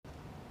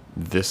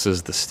This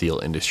is the Steel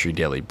Industry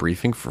Daily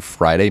Briefing for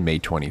Friday, May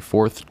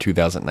 24th,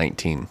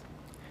 2019.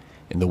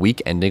 In the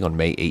week ending on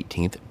May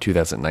 18th,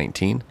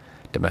 2019,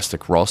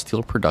 domestic raw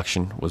steel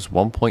production was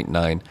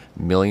 1.9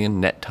 million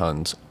net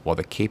tons, while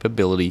the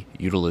capability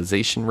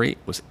utilization rate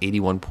was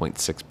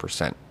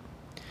 81.6%.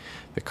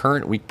 The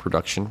current week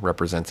production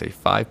represents a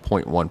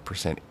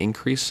 5.1%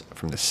 increase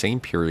from the same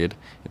period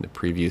in the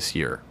previous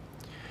year.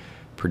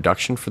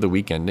 Production for the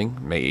week ending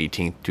May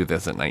 18,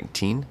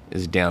 2019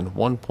 is down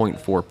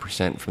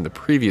 1.4% from the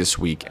previous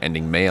week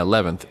ending May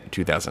 11,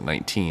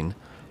 2019,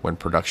 when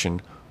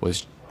production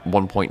was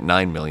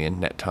 1.9 million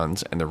net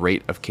tons and the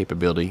rate of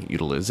capability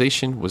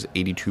utilization was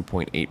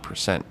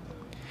 82.8%.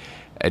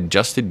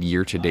 Adjusted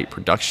year-to-date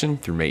production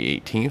through May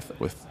 18th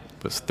was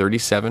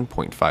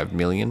 37.5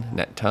 million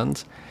net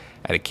tons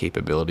at a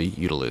capability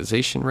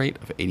utilization rate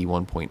of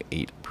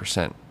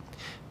 81.8%.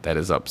 That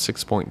is up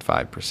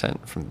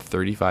 6.5% from the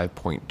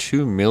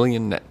 35.2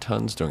 million net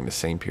tons during the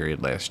same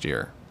period last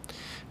year.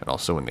 And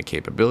also when the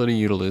capability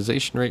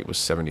utilization rate was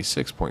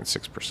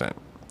 76.6%.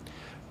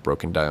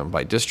 Broken down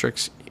by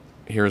districts,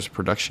 here is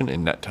production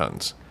in net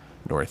tons.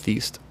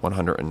 Northeast,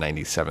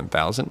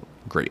 197,000.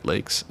 Great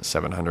Lakes,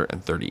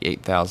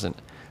 738,000.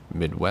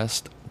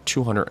 Midwest,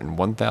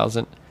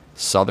 201,000.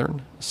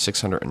 Southern,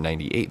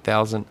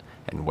 698,000.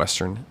 And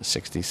Western,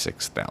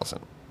 66,000.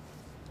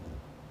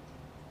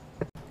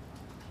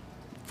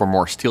 For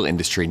more steel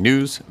industry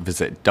news,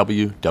 visit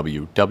www.steel.org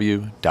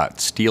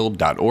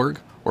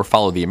or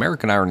follow the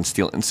American Iron and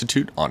Steel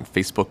Institute on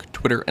Facebook,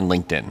 Twitter, and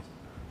LinkedIn.